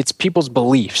economy. It's people's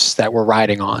beliefs that we're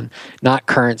riding on, not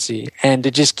currency. And to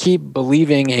just keep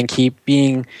believing and keep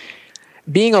being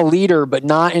a leader, but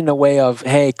not in a way of,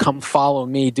 hey, come follow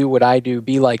me, do what I do,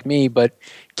 be like me, but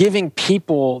giving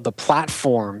people the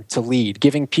platform to lead,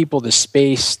 giving people the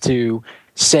space to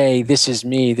say, this is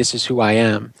me, this is who I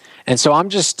am. And so I'm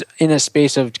just in a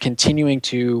space of continuing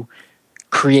to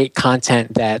create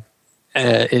content that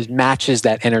matches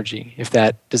that energy.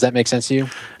 Does that make sense to you?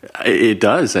 It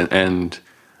does. And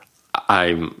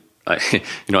I'm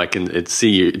I can see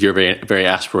you're a very, very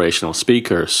aspirational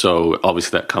speaker. So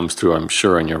obviously that comes through, I'm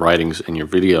sure, in your writings and your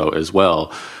video as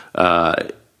well.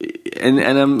 I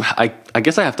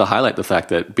guess I have to highlight the fact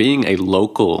that being a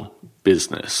local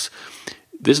business,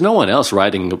 there's no one else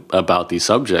writing about these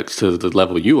subjects to the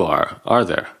level you are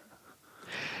there?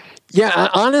 Yeah,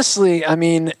 honestly, I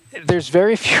mean, there's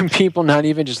very few people, not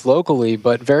even just locally,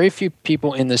 but very few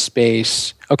people in the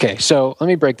space. Okay, so let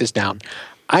me break this down.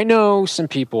 I know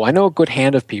a good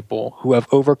hand of people who have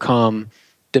overcome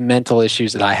the mental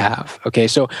issues that I have. Okay,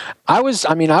 so I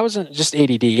wasn't just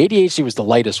ADD. ADHD was the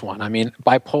lightest one. I mean,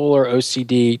 bipolar,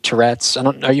 OCD, Tourette's.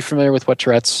 Are you familiar with what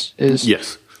Tourette's is?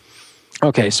 Yes.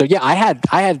 Okay, so yeah, I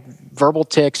had verbal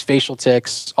tics, facial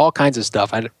tics, all kinds of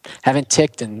stuff. I haven't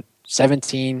ticked in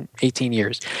 17, 18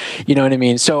 years. You know what I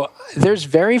mean? So there's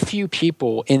very few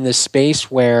people in the space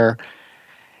where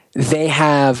they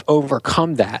have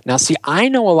overcome that. Now, see, I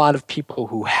know a lot of people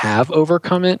who have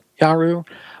overcome it, Yaru,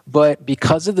 but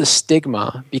because of the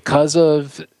stigma, because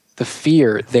of the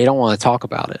fear, they don't want to talk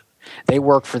about it. They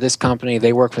work for this company,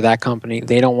 they work for that company.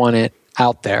 They don't want it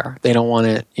out there. They don't want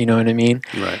it, you know what I mean?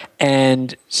 Right.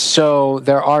 And so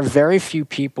there are very few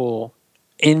people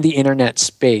in the internet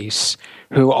space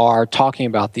who are talking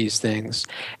about these things.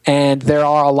 And there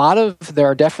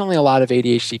are definitely a lot of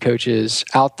ADHD coaches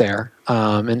out there.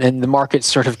 And the market's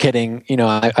sort of getting,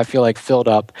 I feel like filled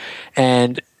up.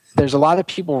 And there's a lot of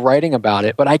people writing about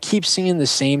it, but I keep seeing the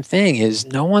same thing is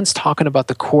no one's talking about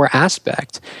the core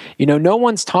aspect. No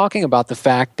one's talking about the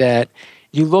fact that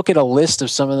you look at a list of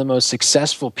some of the most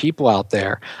successful people out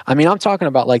there. I mean, I'm talking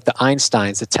about like the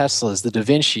Einsteins, the Teslas, the Da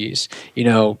Vincis,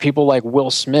 people like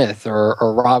Will Smith or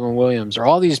Robin Williams or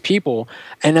all these people.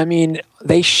 And I mean,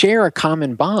 they share a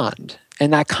common bond.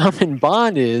 And that common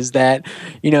bond is that,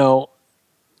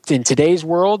 in today's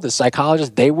world, the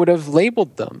psychologists, they would have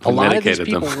labeled them. A lot of these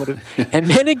people would have and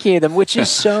medicated them, which is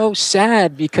so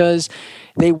sad because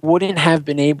they wouldn't have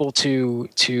been able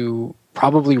to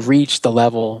probably reach the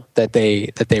level that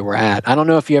they were at. I don't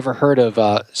know if you ever heard of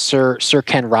Sir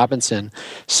Ken Robinson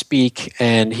speak,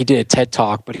 and he did a TED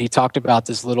Talk, but he talked about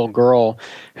this little girl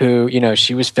who,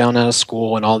 she was found out of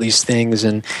school and all these things,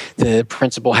 and the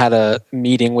principal had a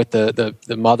meeting with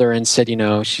the mother and said,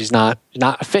 she's not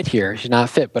fit here. She's not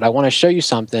fit, but I want to show you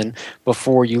something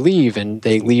before you leave. And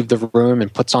they leave the room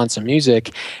and puts on some music,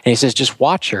 and he says, just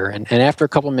watch her. And after a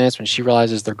couple of minutes, when she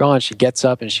realizes they're gone, she gets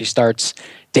up and she starts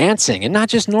dancing, and not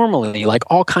just normally, like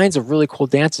all kinds of really cool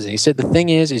dances. And he said, the thing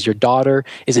is your daughter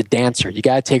is a dancer. You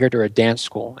got to take her to a dance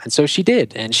school. And so she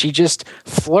did. And she just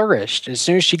flourished. As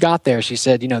soon as she got there, she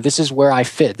said, this is where I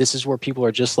fit. This is where people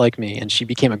are just like me. And she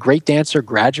became a great dancer,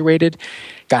 graduated,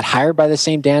 got hired by the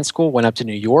same dance school, went up to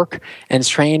New York and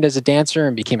trained as a dancer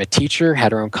and became a teacher,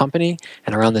 had her own company.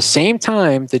 And around the same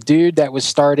time, the dude that was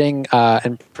starting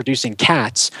and producing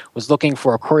Cats was looking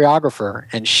for a choreographer.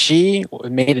 And she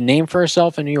made a name for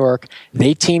herself in New York.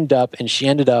 They teamed up, and she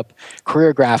ended up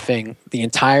choreographing the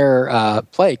entire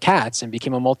play, Cats, and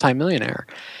became a multimillionaire.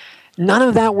 None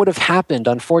of that would have happened,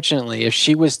 unfortunately, if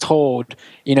she was told,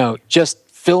 just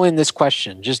fill in this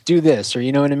question, just do this, or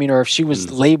you know what I mean? Or if she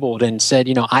was labeled and said,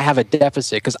 I have a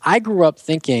deficit. Because I grew up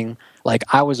thinking like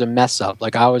I was a mess up,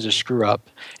 like I was a screw up.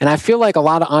 And I feel like a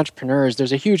lot of entrepreneurs,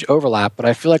 there's a huge overlap, but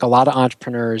I feel like a lot of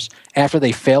entrepreneurs, after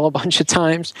they fail a bunch of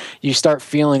times, you start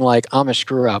feeling like I'm a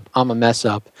screw up, I'm a mess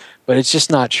up. But it's just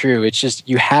not true. It's just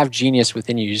you have genius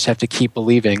within you. You just have to keep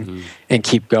believing and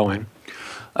keep going.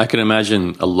 I can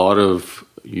imagine a lot of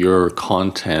your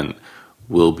content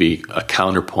will be a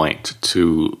counterpoint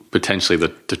to potentially the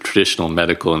traditional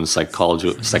medical and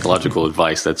psychological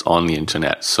advice that's on the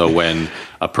internet. So when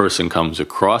a person comes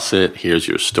across it, here's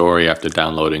your story after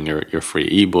downloading your free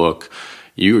ebook,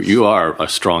 you are a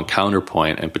strong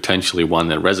counterpoint and potentially one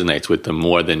that resonates with them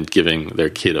more than giving their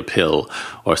kid a pill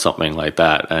or something like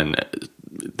that. And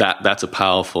that's a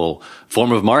powerful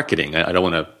form of marketing. I don't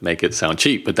want to make it sound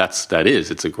cheap, but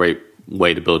it's a great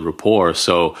way to build rapport.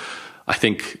 So I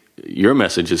think your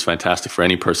message is fantastic for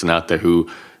any person out there who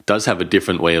does have a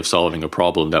different way of solving a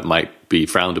problem that might be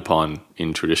frowned upon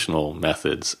in traditional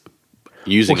methods.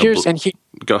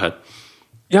 Go ahead.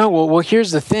 Yeah, well,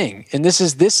 here's the thing, and this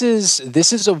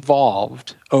is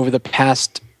evolved over the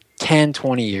past 10,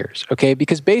 20 years, okay?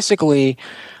 Because basically,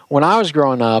 when I was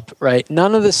growing up, right,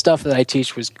 none of the stuff that I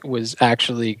teach was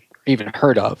actually even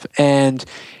heard of. And,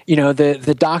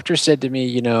 the doctor said to me,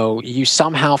 you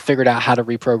somehow figured out how to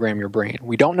reprogram your brain.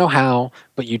 We don't know how,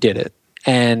 but you did it.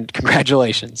 And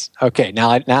congratulations. Okay,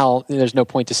 now there's no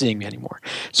point to seeing me anymore.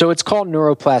 So it's called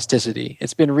neuroplasticity.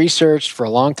 It's been researched for a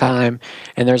long time,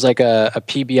 and there's like a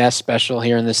PBS special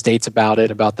here in the States about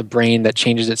the brain that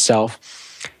changes itself.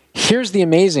 Here's the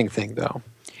amazing thing, though,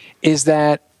 is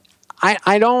that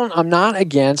I'm not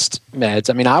against meds.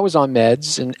 I mean, I was on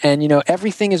meds, and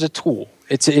everything is a tool.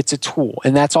 It's a tool,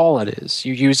 and that's all it is.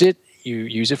 You use it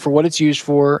for what it's used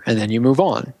for, and then you move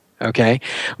on. Okay,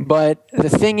 but the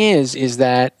thing is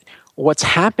that what's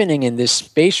happening in this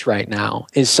space right now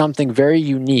is something very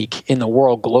unique in the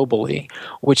world globally,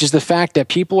 which is the fact that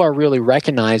people are really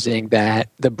recognizing that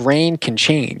the brain can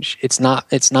change. It's not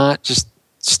just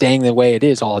staying the way it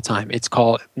is all the time. It's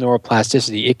called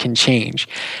neuroplasticity. It can change.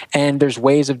 And there's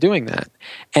ways of doing that.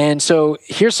 And so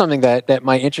here's something that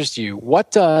might interest you.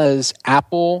 What does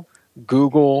Apple,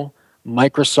 Google,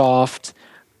 Microsoft,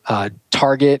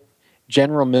 Target,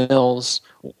 General Mills,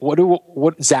 what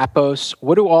Zappos,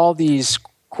 what do all these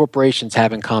corporations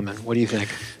have in common? What do you think?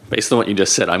 Based on what you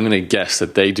just said, I'm going to guess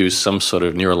that they do some sort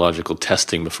of neurological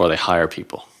testing before they hire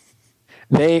people.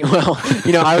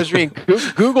 I was reading,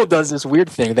 Google does this weird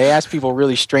thing. They ask people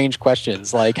really strange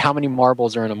questions, like how many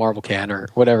marbles are in a marble can or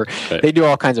whatever. Right. They do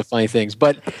all kinds of funny things.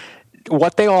 But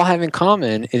what they all have in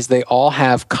common is they all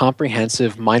have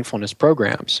comprehensive mindfulness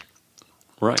programs.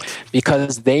 Right.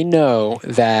 Because they know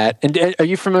that, and are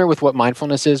you familiar with what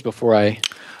mindfulness is before I...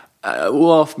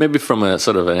 well, maybe from a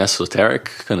sort of an esoteric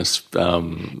kind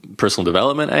of personal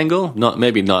development angle. Not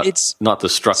the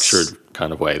structured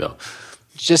kind of way, though.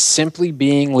 Just simply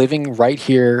living right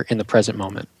here in the present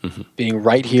moment, being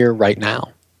right here, right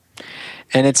now.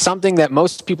 And it's something that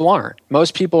most people aren't.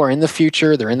 Most people are in the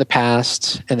future, they're in the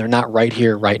past, and they're not right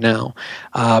here, right now.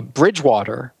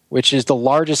 Bridgewater, which is the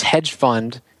largest hedge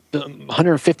fund,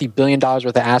 $150 billion worth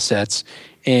of assets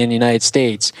in the United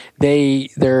States,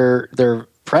 their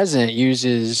president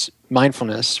uses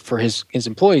mindfulness for his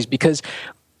employees because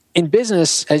in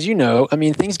business, as you know, I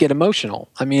mean, things get emotional.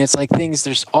 I mean, it's like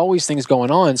there's always things going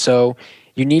on. So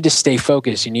you need to stay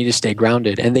focused. You need to stay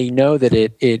grounded. And they know that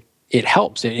it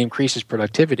helps. It increases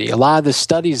productivity. A lot of the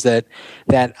studies that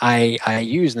I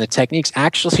use and the techniques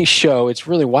actually show, it's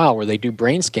really wild where they do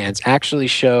brain scans, actually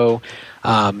show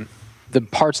the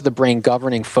parts of the brain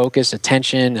governing focus,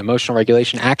 attention, emotional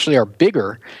regulation actually are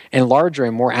bigger and larger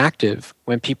and more active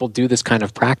when people do this kind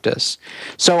of practice.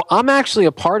 So I'm actually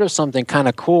a part of something kind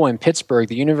of cool in Pittsburgh,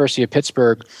 the University of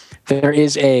Pittsburgh. There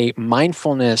is a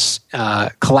mindfulness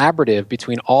collaborative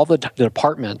between all the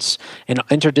departments and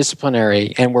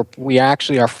interdisciplinary, and we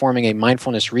actually are forming a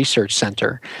mindfulness research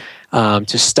center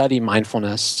to study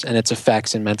mindfulness and its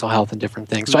effects in mental health and different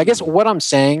things. So I guess what I'm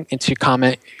saying, and to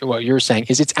comment what you're saying,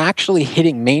 is it's actually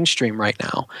hitting mainstream right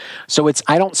now. So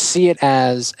I don't see it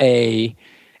as an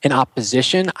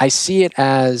opposition. I see it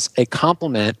as a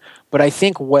complement. But I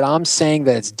think what I'm saying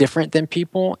that it's different than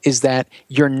people is that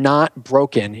you're not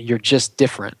broken, you're just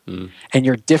different. And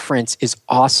your difference is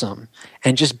awesome.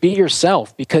 And just be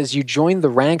yourself because you join the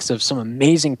ranks of some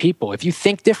amazing people. If you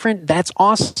think different, that's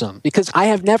awesome. Because I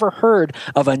have never heard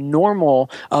of a mundane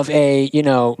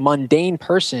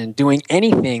person doing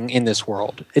anything in this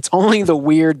world. It's only the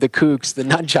weird, the kooks, the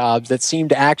nut jobs that seem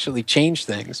to actually change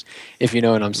things, if you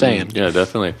know what I'm saying. Yeah,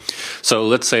 definitely. So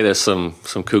let's say there's some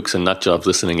kooks and nut jobs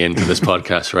listening in to this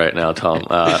podcast right now, Tom,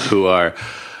 who are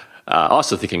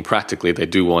also thinking practically they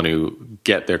do want to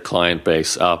get their client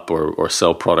base up or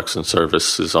sell products and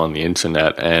services on the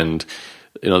internet. And,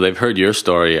 they've heard your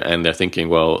story and they're thinking,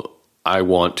 well, I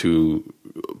want to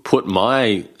put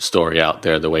my story out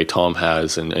there the way Tom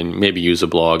has and maybe use a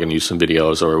blog and use some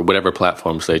videos or whatever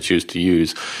platforms they choose to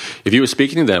use. If you were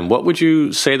speaking to them, what would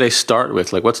you say they start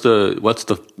with? Like, what's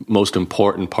the most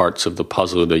important parts of the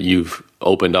puzzle that you've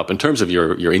opened up in terms of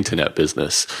your internet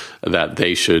business that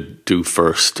they should do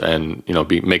first and,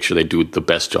 make sure they do the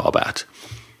best job at?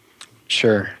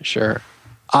 Sure.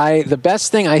 The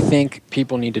best thing I think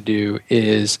people need to do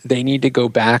is they need to go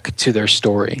back to their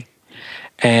story.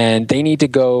 And they need to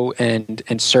go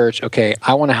and search, okay,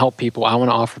 I want to help people. I want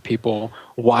to offer people.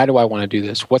 Why do I want to do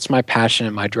this? What's my passion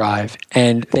and my drive?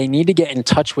 And they need to get in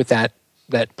touch with that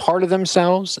part of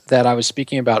themselves that I was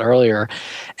speaking about earlier.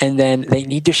 And then they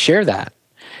need to share that.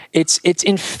 It's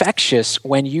infectious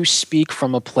when you speak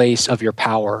from a place of your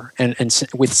power and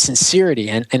with sincerity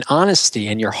and honesty,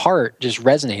 and your heart just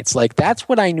resonates. Like, that's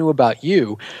what I knew about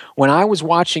you. When I was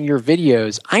watching your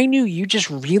videos, I knew you just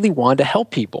really wanted to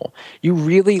help people. You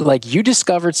really, you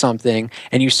discovered something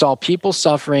and you saw people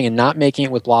suffering and not making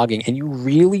it with blogging, and you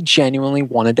really genuinely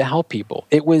wanted to help people.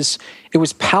 It was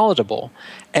palatable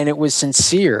and it was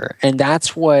sincere. And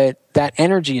that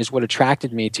energy is what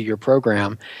attracted me to your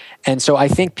program. And so I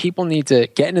think people need to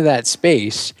get into that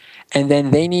space, and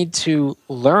then they need to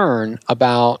learn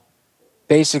about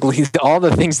basically all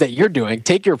the things that you're doing.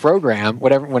 Take your program,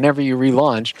 whenever you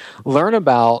relaunch, learn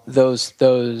about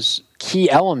those key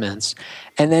elements,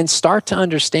 and then start to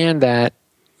understand that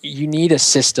you need a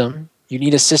system. You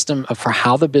need a system for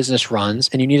how the business runs,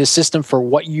 and you need a system for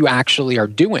what you actually are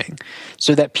doing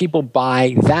so that people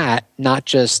buy that, not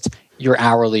just your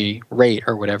hourly rate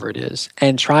or whatever it is,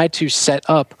 and try to set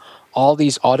up all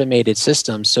these automated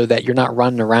systems so that you're not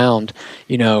running around,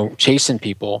 chasing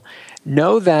people.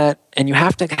 Know that, and you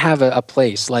have to have a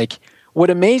place. Like, what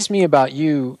amazed me about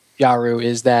you, Yaru,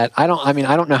 is that I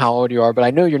don't know how old you are, but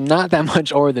I know you're not that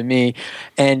much older than me.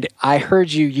 And I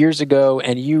heard you years ago,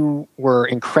 and you were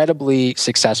incredibly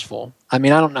successful.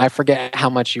 I forget how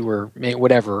much you were,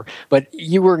 whatever, but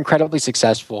you were incredibly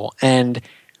successful. And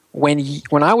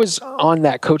when I was on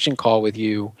that coaching call with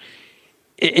you,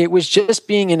 it was just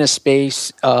being in a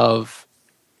space of,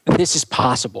 this is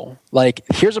possible. Like,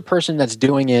 here's a person that's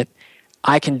doing it.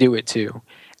 I can do it too.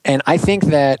 And I think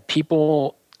that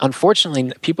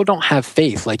unfortunately, people don't have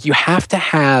faith. Like, you have to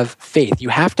have faith. You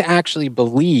have to actually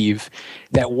believe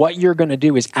that what you're going to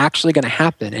do is actually going to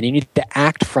happen. And you need to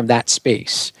act from that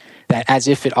space, that as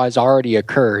if it has already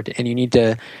occurred. And you need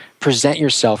to present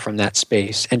yourself from that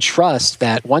space and trust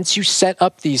that once you set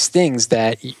up these things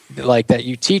that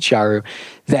you teach, Yaru,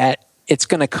 that it's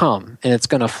going to come and it's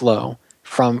going to flow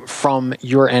from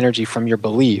your energy, from your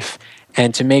belief.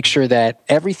 And to make sure that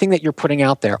everything that you're putting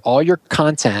out there, all your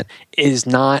content is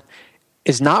not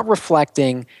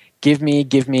reflecting, give me,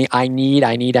 I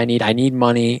need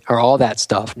money, or all that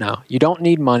stuff. No, you don't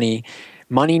need money.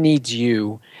 Money needs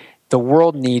you. The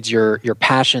world needs your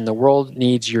passion. The world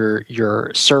needs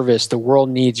your service. The world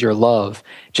needs your love.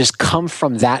 Just come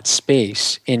from that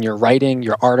space in your writing,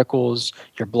 your articles,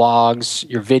 your blogs,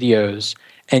 your videos,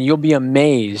 and you'll be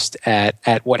amazed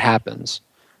at what happens.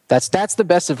 That's the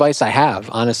best advice I have,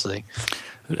 honestly.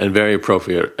 And very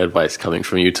appropriate advice coming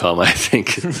from you, Tom, I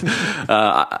think.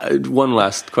 One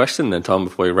last question then, Tom,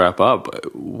 before we wrap up.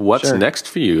 What's next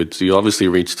for you? You obviously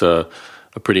reached a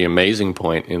pretty amazing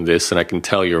point in this, and I can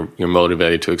tell you're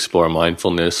motivated to explore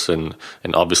mindfulness and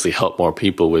obviously help more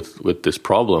people with this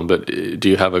problem. But do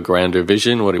you have a grander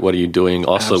vision? What are you doing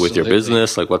also with your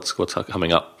business? Like, what's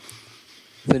coming up?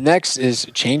 The next is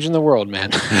changing the world,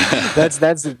 man.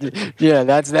 That's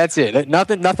it.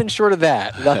 Nothing short of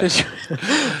that.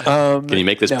 Can you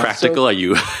make this practical? Are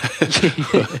you?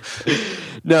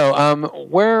 No.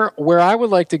 Where I would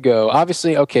like to go,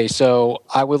 obviously. Okay, so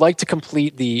I would like to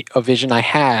complete a vision I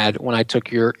had when I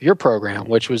took your program,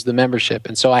 which was the membership,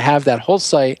 and so I have that whole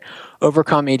site,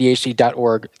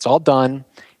 overcomeadhd.org. It's all done.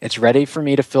 It's ready for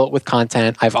me to fill it with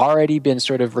content. I've already been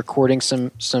sort of recording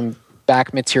some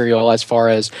back material as far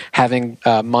as having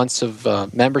months of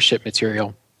membership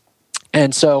material.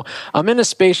 And so I'm in a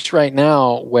space right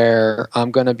now where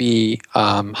I'm going to be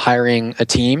hiring a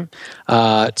team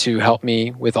to help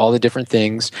me with all the different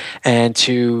things and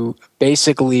to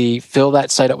basically fill that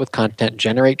site up with content,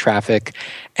 generate traffic,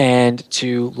 and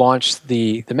to launch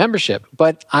the membership.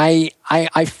 But I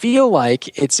feel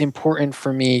like it's important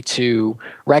for me to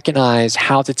recognize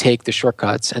how to take the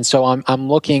shortcuts. And so I'm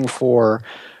looking for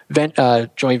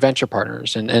joint venture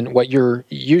partners and what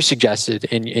you suggested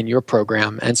in your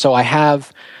program. And so I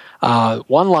have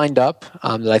one lined up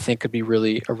that I think could be a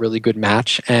really good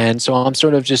match. And so I'm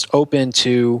sort of just open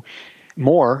to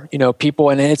more, people.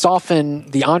 And it's often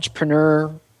the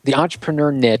entrepreneur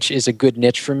niche is a good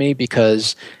niche for me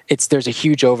because there's a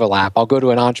huge overlap. I'll go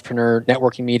to an entrepreneur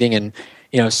networking meeting and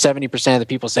 70% of the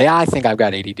people say, I think I've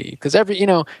got ADD. Because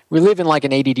we live in like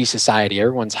an ADD society.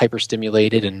 Everyone's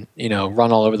hyperstimulated and,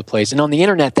 run all over the place. And on the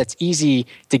internet, that's easy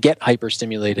to get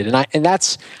hyperstimulated. And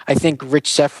that's, I think, Rich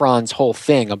Seffron's whole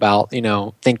thing about,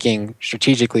 thinking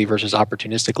strategically versus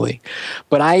opportunistically.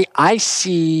 But I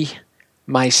see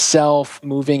myself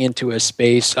moving into a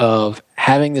space of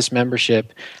having this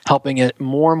membership, helping it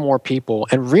more and more people.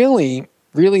 And really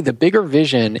the bigger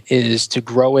vision is to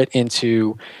grow it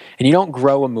into, and you don't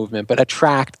grow a movement, but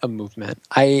attract a movement.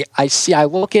 I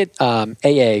look at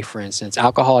AA, for instance,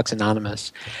 Alcoholics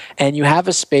Anonymous, and you have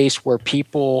a space where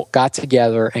people got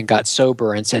together and got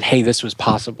sober and said, hey, this was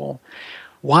possible.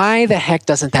 Why the heck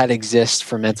doesn't that exist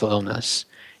for mental illness?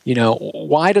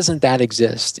 Why doesn't that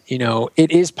exist?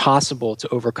 It is possible to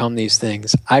overcome these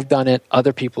things. I've done it.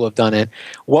 Other people have done it.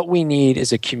 What we need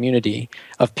is a community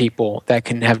of people that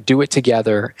can do it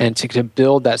together and to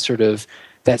build that sort of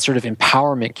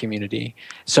empowerment community.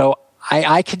 So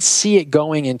I could see it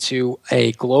going into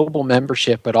a global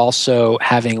membership, but also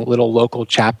having little local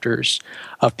chapters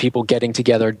of people getting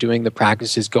together, doing the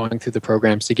practices, going through the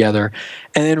programs together.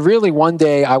 And then really one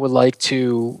day I would like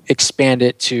to expand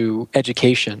it to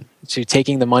education, to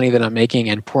taking the money that I'm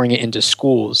making and pouring it into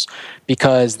schools,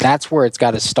 because that's where it's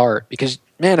got to start. Because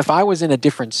man, if I was in a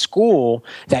different school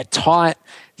that taught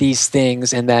these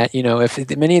things, and that,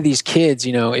 if many of these kids,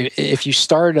 if you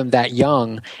started them that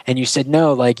young and you said,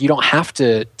 no, like, you don't have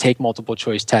to take multiple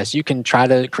choice tests. You can try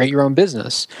to create your own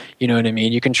business. You know what I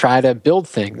mean? You can try to build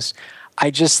things.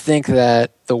 I just think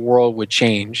that the world would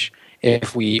change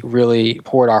if we really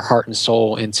poured our heart and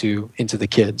soul into the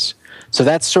kids. So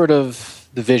that's sort of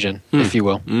the vision, if you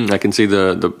will. I can see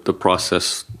the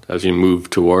process as you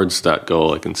move towards that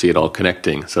goal. I can see it all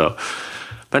connecting. So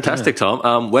fantastic, Tom.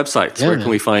 Websites, where can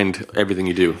we find everything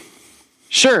you do?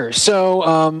 Sure. So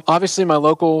obviously my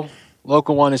local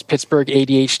one is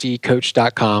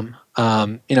PittsburghADHDcoach.com.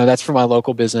 That's for my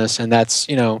local business, and that's,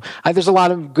 there's a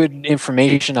lot of good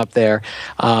information up there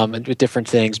with different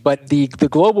things. But the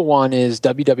global one is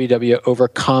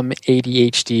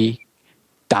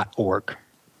www.overcomeadhd.org.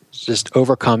 It's just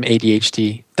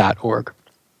overcomeadhd.org.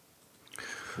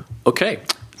 Okay.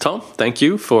 Tom, thank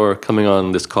you for coming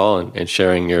on this call and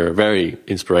sharing your very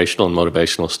inspirational and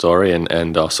motivational story,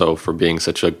 and also for being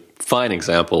such a fine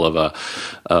example of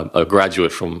a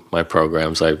graduate from my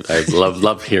programs. I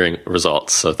love hearing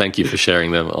results. So thank you for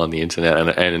sharing them on the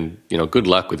internet, and good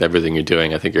luck with everything you're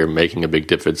doing. I think you're making a big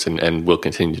difference and will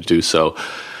continue to do so.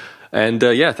 And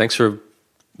thanks for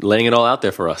laying it all out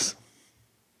there for us.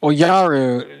 Well,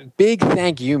 Yaru, big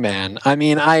thank you, man. I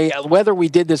mean, whether we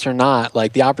did this or not,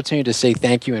 like, the opportunity to say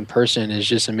thank you in person is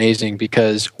just amazing,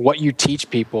 because what you teach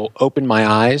people opened my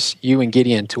eyes, you and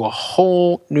Gideon, to a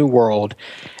whole new world,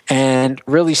 and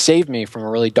really saved me from a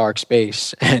really dark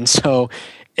space. And so,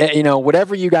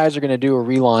 whatever you guys are going to do, a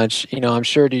relaunch, I'm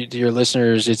sure to your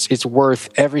listeners, it's worth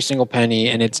every single penny,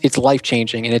 and it's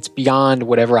life-changing, and it's beyond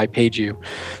whatever I paid you.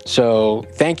 So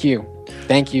thank you.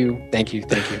 Thank you.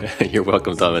 You're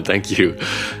welcome, Tom, and thank you.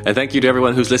 And thank you to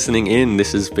everyone who's listening in.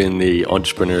 This has been the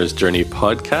Entrepreneur's Journey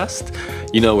podcast.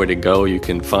 You know where to go. You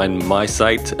can find my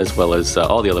site as well as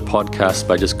all the other podcasts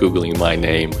by just Googling my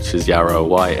name, which is Yaro,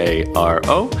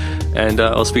 Yaro. And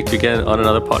I'll speak to you again on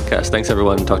another podcast. Thanks,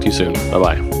 everyone. Talk to you soon.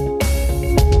 Bye-bye.